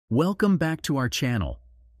Welcome back to our channel.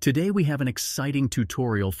 Today we have an exciting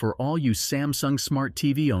tutorial for all you Samsung Smart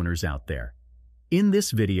TV owners out there. In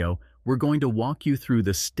this video, we're going to walk you through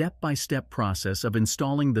the step-by-step process of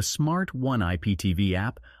installing the SmartOne IPTV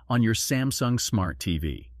app on your Samsung Smart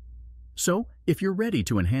TV. So, if you're ready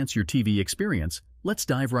to enhance your TV experience, let's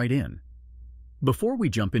dive right in. Before we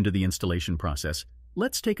jump into the installation process,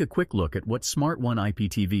 let's take a quick look at what SmartOne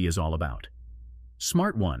IPTV is all about.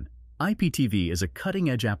 SmartOne IPTV is a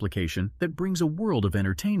cutting-edge application that brings a world of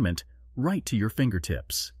entertainment right to your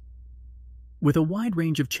fingertips. With a wide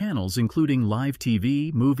range of channels including live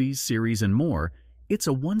TV, movies, series, and more, it's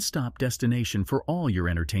a one-stop destination for all your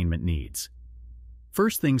entertainment needs.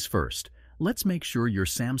 First things first, let's make sure your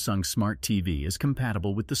Samsung Smart TV is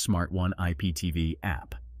compatible with the SmartOne IPTV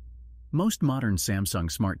app. Most modern Samsung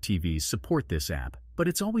Smart TVs support this app, but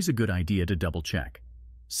it's always a good idea to double-check.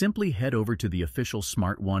 Simply head over to the official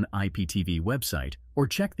SmartOne IPTV website or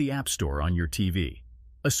check the App Store on your TV.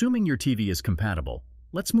 Assuming your TV is compatible,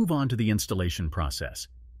 let's move on to the installation process.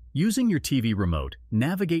 Using your TV remote,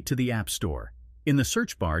 navigate to the App Store. In the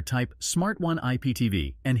search bar, type SmartOne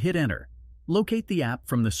IPTV and hit Enter. Locate the app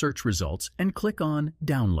from the search results and click on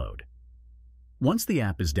Download. Once the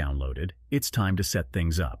app is downloaded, it's time to set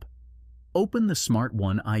things up. Open the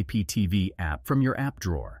SmartOne IPTV app from your app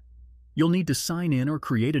drawer. You'll need to sign in or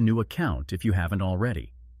create a new account if you haven't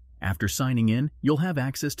already. After signing in, you'll have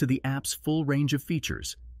access to the app's full range of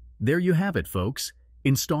features. There you have it, folks.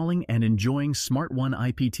 Installing and enjoying SmartOne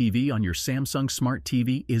IPTV on your Samsung Smart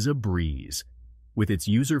TV is a breeze. With its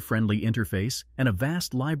user-friendly interface and a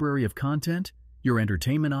vast library of content, your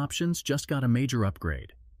entertainment options just got a major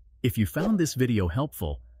upgrade. If you found this video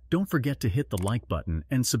helpful, don't forget to hit the like button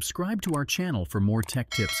and subscribe to our channel for more tech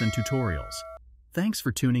tips and tutorials. Thanks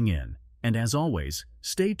for tuning in, and as always,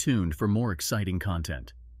 stay tuned for more exciting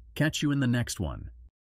content. Catch you in the next one.